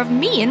picture of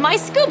me in my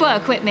scuba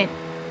equipment.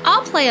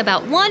 I'll play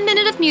about 1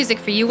 minute of music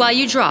for you while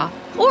you draw.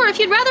 Or if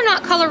you'd rather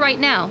not color right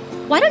now,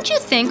 why don't you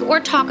think or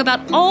talk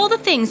about all the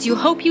things you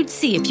hope you'd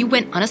see if you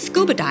went on a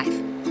scuba dive?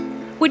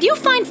 Would you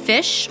find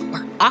fish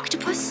or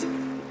octopus?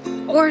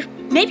 Or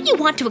maybe you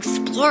want to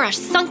explore a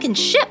sunken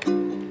ship?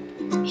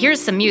 Here's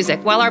some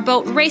music while our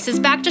boat races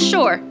back to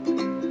shore.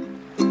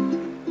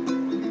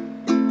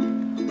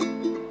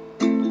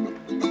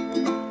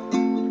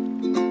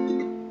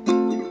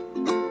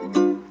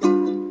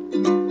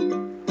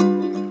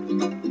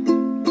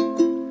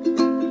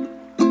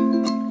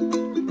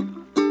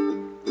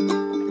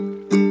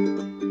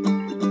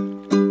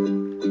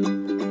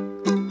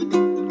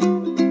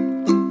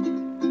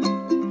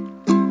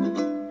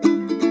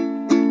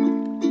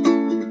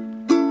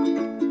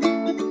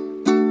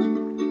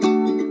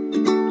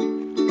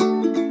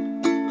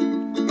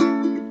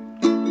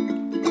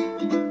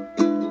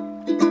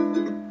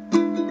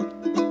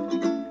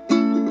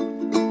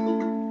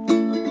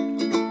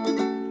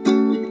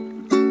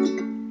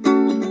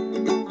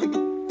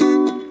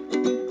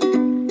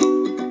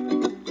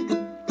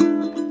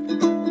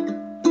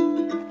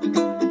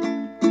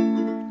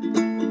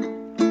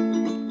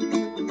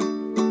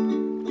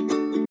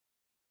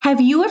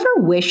 Have you ever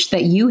wished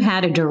that you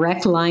had a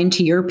direct line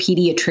to your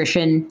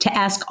pediatrician to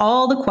ask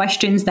all the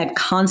questions that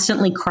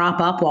constantly crop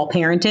up while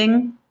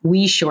parenting?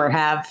 We sure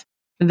have.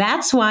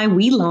 That's why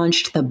we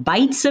launched the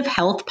Bites of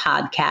Health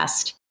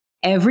podcast.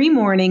 Every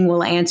morning,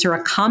 we'll answer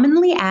a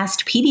commonly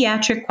asked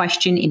pediatric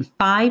question in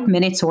 5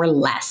 minutes or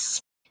less.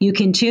 You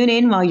can tune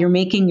in while you're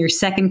making your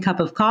second cup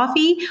of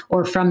coffee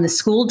or from the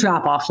school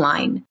drop-off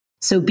line.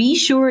 So be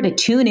sure to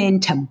tune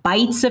in to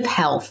Bites of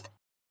Health,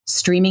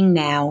 streaming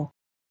now.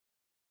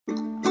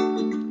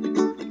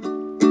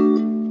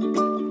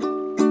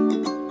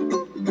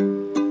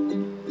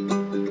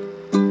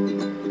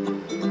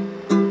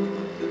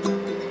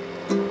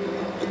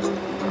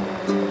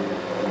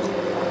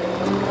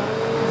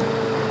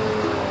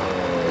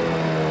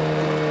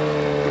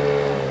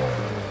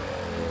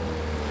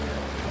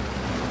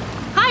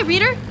 Hi,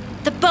 reader.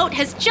 The boat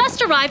has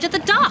just arrived at the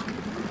dock.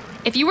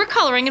 If you were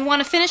coloring and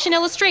want to finish an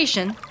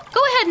illustration,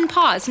 go ahead and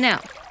pause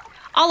now.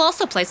 I'll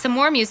also play some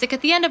more music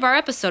at the end of our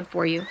episode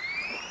for you.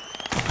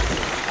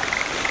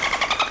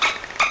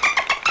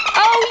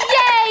 Oh,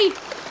 yay!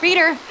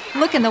 Reader,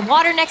 look in the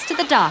water next to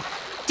the dock.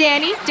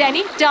 Danny,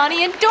 Denny,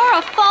 Donnie, and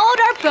Dora followed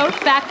our boat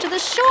back to the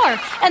shore,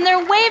 and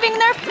they're waving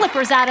their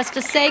flippers at us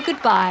to say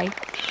goodbye.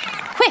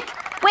 Quick,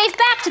 wave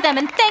back to them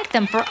and thank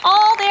them for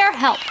all their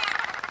help.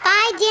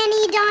 Bye,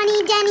 Danny,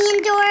 Donnie, Denny,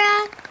 and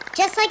Dora.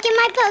 Just like in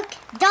my book,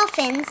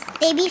 Dolphins,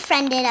 they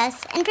befriended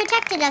us and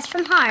protected us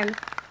from harm.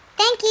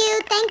 Thank you,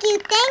 thank you,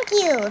 thank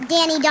you,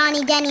 Danny,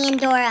 Donnie, Denny, and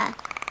Dora.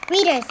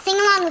 Readers, sing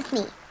along with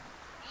me.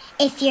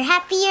 If you're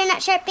happy you're not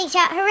Sharpie,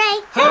 shout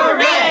hooray.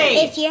 Hooray!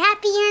 If you're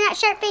happy you're not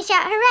Sharpie,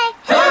 shout hooray.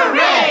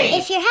 Hooray!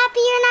 If you're happy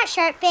you're not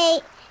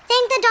Sharpie,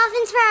 thank the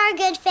dolphins for our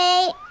good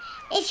fate.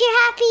 If you're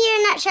happy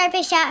you're not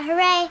Sharpie, shout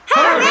hooray.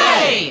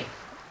 Hooray!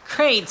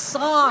 Great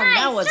song. Nice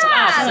That was job.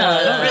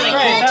 awesome. Really Great.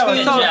 good. That was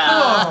so cool.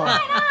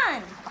 Right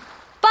on.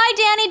 Bye,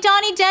 Danny,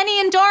 Donnie, Denny,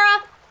 and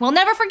Dora. We'll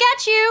never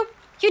forget you.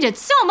 You did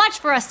so much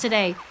for us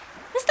today.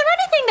 Is there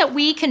anything that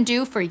we can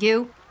do for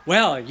you?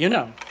 Well, you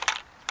know.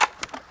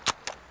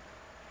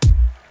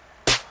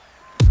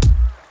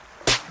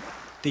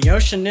 The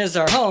ocean is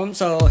our home,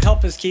 so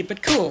help us keep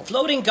it cool.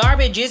 Floating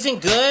garbage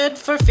isn't good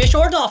for fish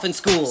or dolphin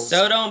schools.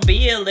 So don't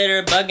be a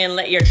litter bug and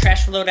let your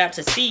trash float out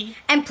to sea.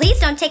 And please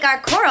don't take our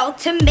coral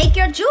to make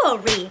your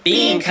jewelry.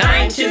 Being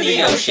kind to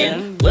the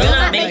ocean will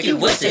not make you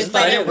wusses,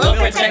 but it will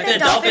protect the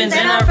dolphins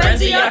and our friends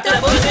the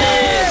octopuses.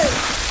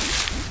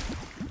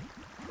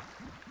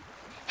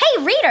 Hey,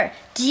 reader,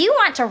 do you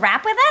want to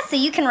rap with us so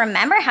you can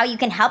remember how you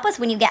can help us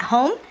when you get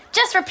home?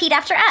 Just repeat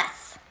after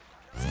us.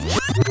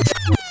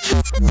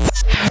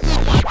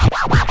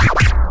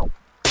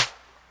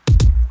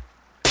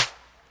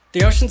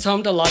 The ocean's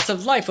home to lots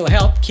of life will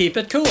help keep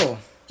it cool.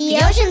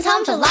 The ocean's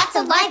home to lots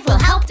of life will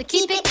help to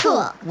keep it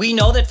cool. We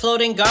know that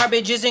floating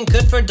garbage isn't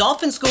good for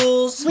dolphin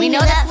schools. We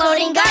know that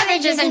floating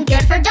garbage isn't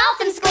good for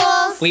dolphin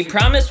schools. We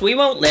promise we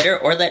won't litter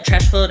or let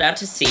trash float out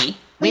to sea.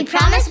 We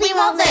promise we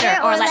won't litter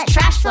or let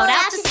trash float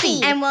out to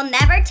sea. And we'll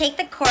never take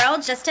the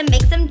coral just to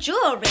make some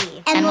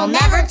jewelry. And we'll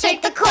never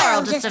take the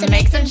coral just to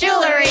make some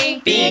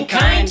jewelry. Being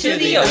kind to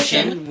the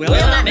ocean will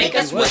not make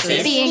us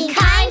wusses. Being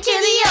kind to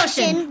the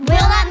ocean will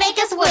not make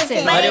us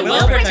wusses. But it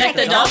will protect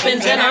the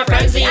dolphins and our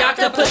friends the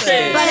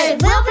octopuses. But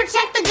it will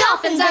protect the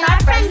dolphins and our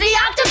friends the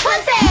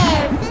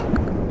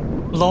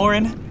octopuses.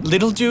 Lauren,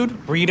 Little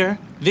Jude, Reader,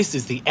 this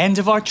is the end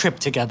of our trip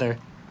together.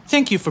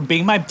 Thank you for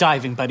being my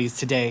diving buddies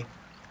today.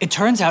 It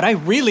turns out I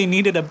really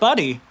needed a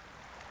buddy.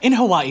 In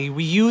Hawaii,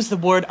 we use the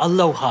word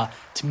aloha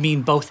to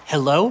mean both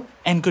hello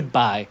and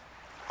goodbye.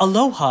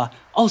 Aloha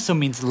also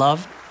means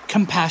love,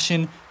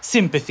 compassion,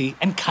 sympathy,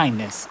 and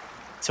kindness.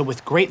 So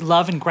with great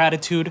love and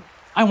gratitude,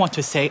 I want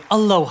to say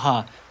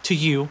aloha to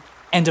you,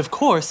 and of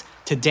course,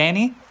 to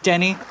Danny,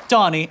 Denny,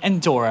 Donnie,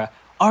 and Dora,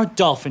 our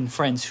dolphin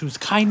friends whose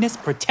kindness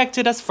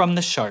protected us from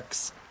the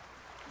sharks.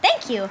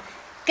 Thank you.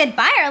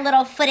 Goodbye, our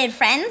little footed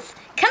friends.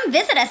 Come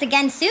visit us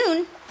again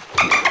soon.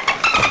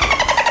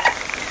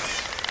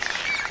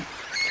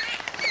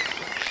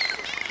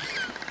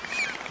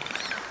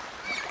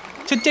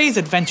 Today's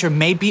adventure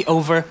may be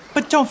over,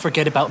 but don't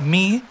forget about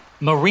me,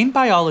 marine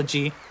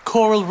biology,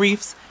 coral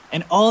reefs,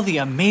 and all the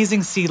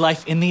amazing sea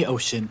life in the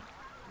ocean.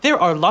 There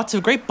are lots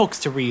of great books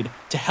to read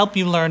to help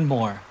you learn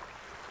more.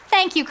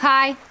 Thank you,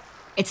 Kai.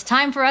 It's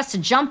time for us to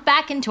jump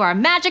back into our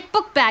magic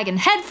book bag and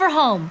head for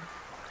home.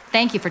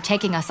 Thank you for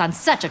taking us on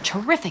such a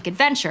terrific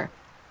adventure.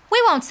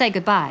 We won't say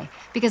goodbye,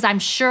 because I'm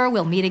sure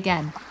we'll meet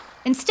again.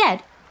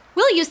 Instead,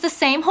 we'll use the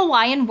same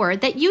Hawaiian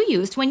word that you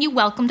used when you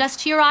welcomed us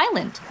to your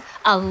island.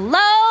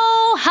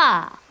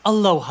 Aloha!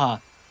 Aloha.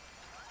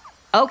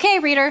 Okay,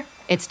 reader,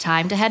 it's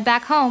time to head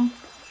back home.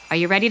 Are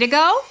you ready to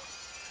go?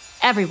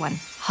 Everyone,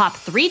 hop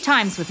 3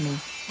 times with me,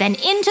 then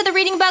into the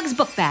Reading Bugs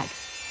book bag.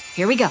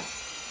 Here we go.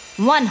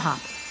 1 hop,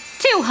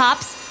 2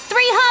 hops,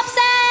 3 hops,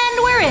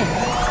 and we're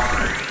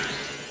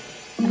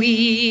in.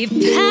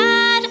 We've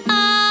had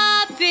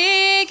a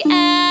big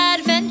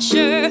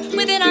adventure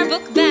within our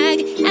book bag,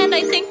 and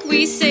I think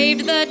we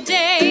saved the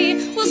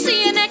day. We'll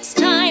see you next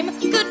time.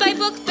 Goodbye,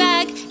 book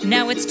bag.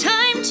 Now it's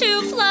time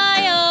to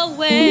fly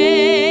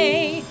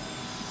away.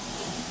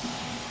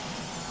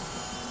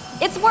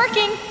 It's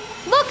working!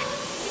 Look!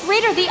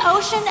 Reader, the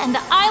ocean and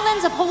the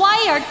islands of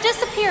Hawaii are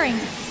disappearing,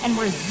 and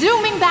we're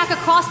zooming back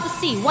across the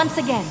sea once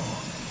again.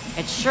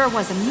 It sure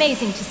was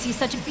amazing to see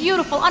such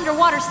beautiful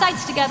underwater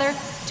sights together,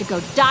 to go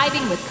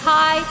diving with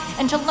Kai,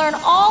 and to learn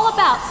all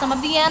about some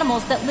of the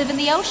animals that live in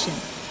the ocean,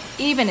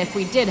 even if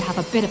we did have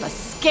a bit of a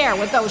scare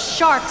with those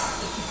sharks.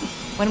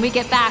 When we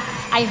get back,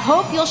 I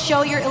hope you'll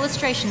show your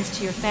illustrations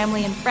to your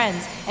family and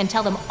friends and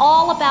tell them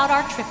all about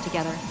our trip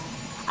together.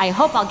 I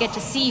hope I'll get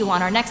to see you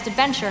on our next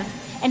adventure.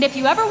 And if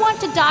you ever want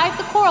to dive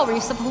the coral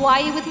reefs of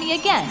Hawaii with me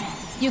again,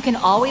 you can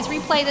always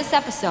replay this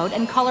episode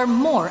and color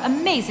more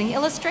amazing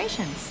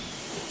illustrations.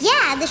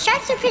 Yeah, the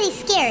sharks are pretty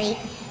scary,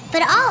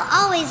 but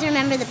I'll always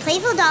remember the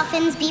playful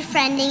dolphins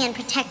befriending and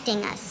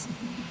protecting us.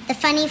 The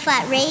funny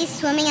flat rays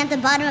swimming at the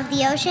bottom of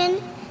the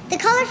ocean, the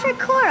colorful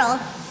coral,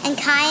 and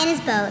Kai and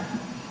his boat.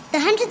 The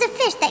hundreds of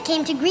fish that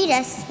came to greet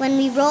us when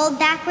we rolled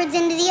backwards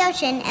into the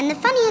ocean, and the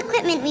funny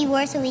equipment we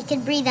wore so we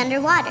could breathe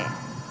underwater.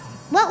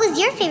 What was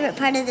your favorite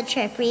part of the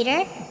trip,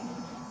 Reader?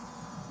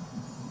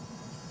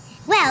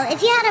 Well,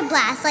 if you had a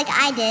blast like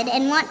I did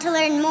and want to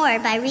learn more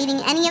by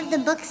reading any of the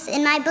books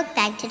in my book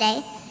bag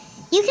today,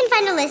 you can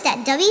find a list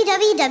at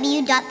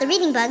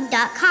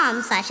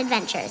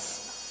www.thereadingbug.com/adventures.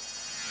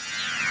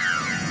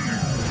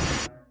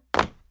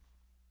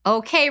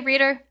 Okay,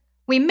 Reader,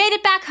 we made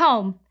it back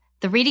home.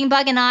 The Reading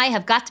Bug and I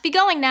have got to be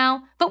going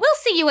now, but we'll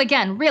see you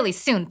again really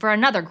soon for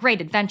another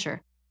great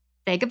adventure.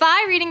 Say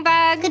goodbye, Reading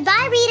Bug.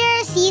 Goodbye,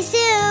 Reader. See you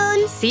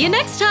soon. See you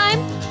next time.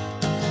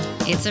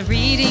 It's a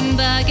Reading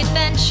Bug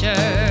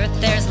adventure.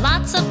 There's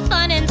lots of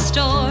fun in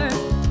store.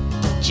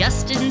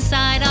 Just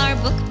inside our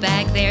book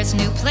bag, there's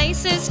new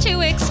places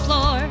to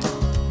explore.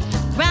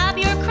 Grab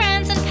your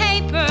crayons and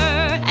paper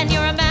and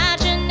your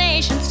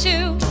imaginations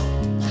too.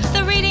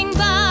 The Reading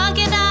Bug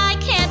and I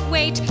can't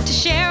wait to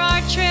share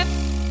our trip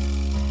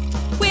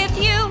with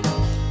you.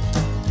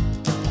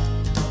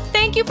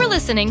 Thank you for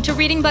listening to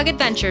Reading Bug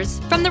Adventures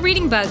from The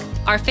Reading Bug,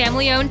 our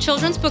family-owned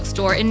children's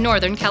bookstore in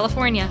Northern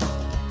California.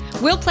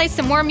 We'll play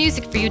some more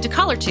music for you to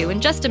color to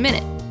in just a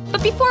minute.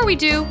 But before we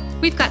do,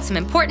 we've got some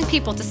important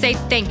people to say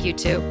thank you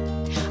to.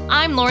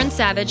 I'm Lauren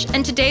Savage,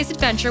 and today's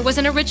adventure was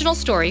an original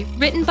story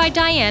written by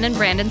Diane and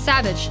Brandon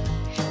Savage.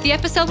 The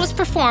episode was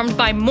performed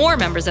by more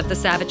members of the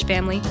Savage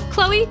family: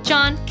 Chloe,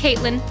 John,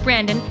 Caitlin,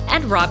 Brandon,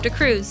 and Rob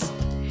DeCruz.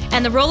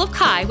 And the role of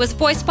Kai was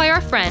voiced by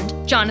our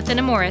friend, Jonathan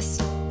Amoris.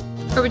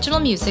 Original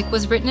music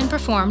was written and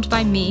performed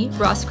by me,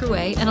 Ross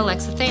Crouet, and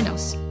Alexa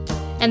Thanos.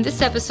 And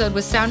this episode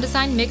was sound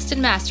designed, mixed,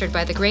 and mastered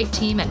by the great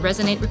team at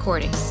Resonate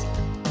Recordings.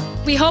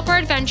 We hope our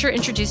adventure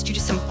introduced you to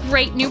some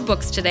great new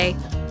books today.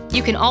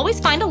 You can always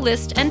find a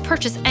list and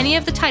purchase any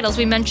of the titles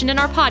we mentioned in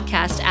our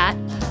podcast at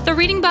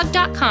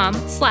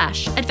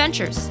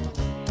thereadingbug.com/adventures.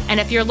 And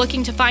if you're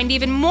looking to find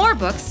even more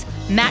books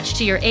matched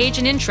to your age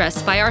and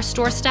interests by our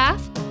store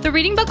staff, The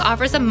Reading Bug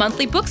offers a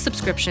monthly book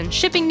subscription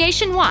shipping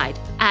nationwide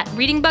at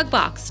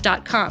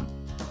readingbugbox.com.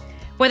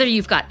 Whether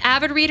you've got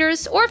avid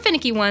readers or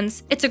finicky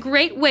ones, it's a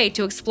great way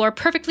to explore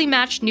perfectly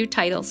matched new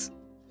titles.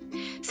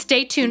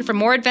 Stay tuned for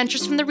more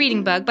adventures from The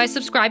Reading Bug by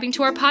subscribing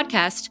to our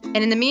podcast. And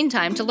in the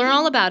meantime, to learn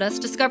all about us,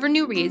 discover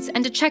new reads,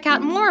 and to check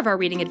out more of our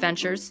reading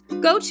adventures,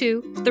 go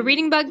to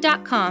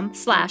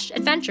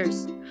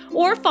thereadingbug.com/adventures.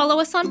 Or follow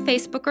us on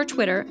Facebook or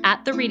Twitter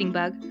at The Reading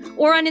Bug,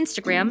 or on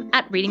Instagram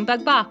at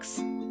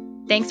readingbugbox.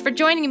 Thanks for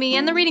joining me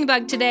and The Reading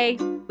Bug today.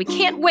 We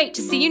can't wait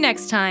to see you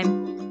next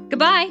time.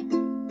 Goodbye.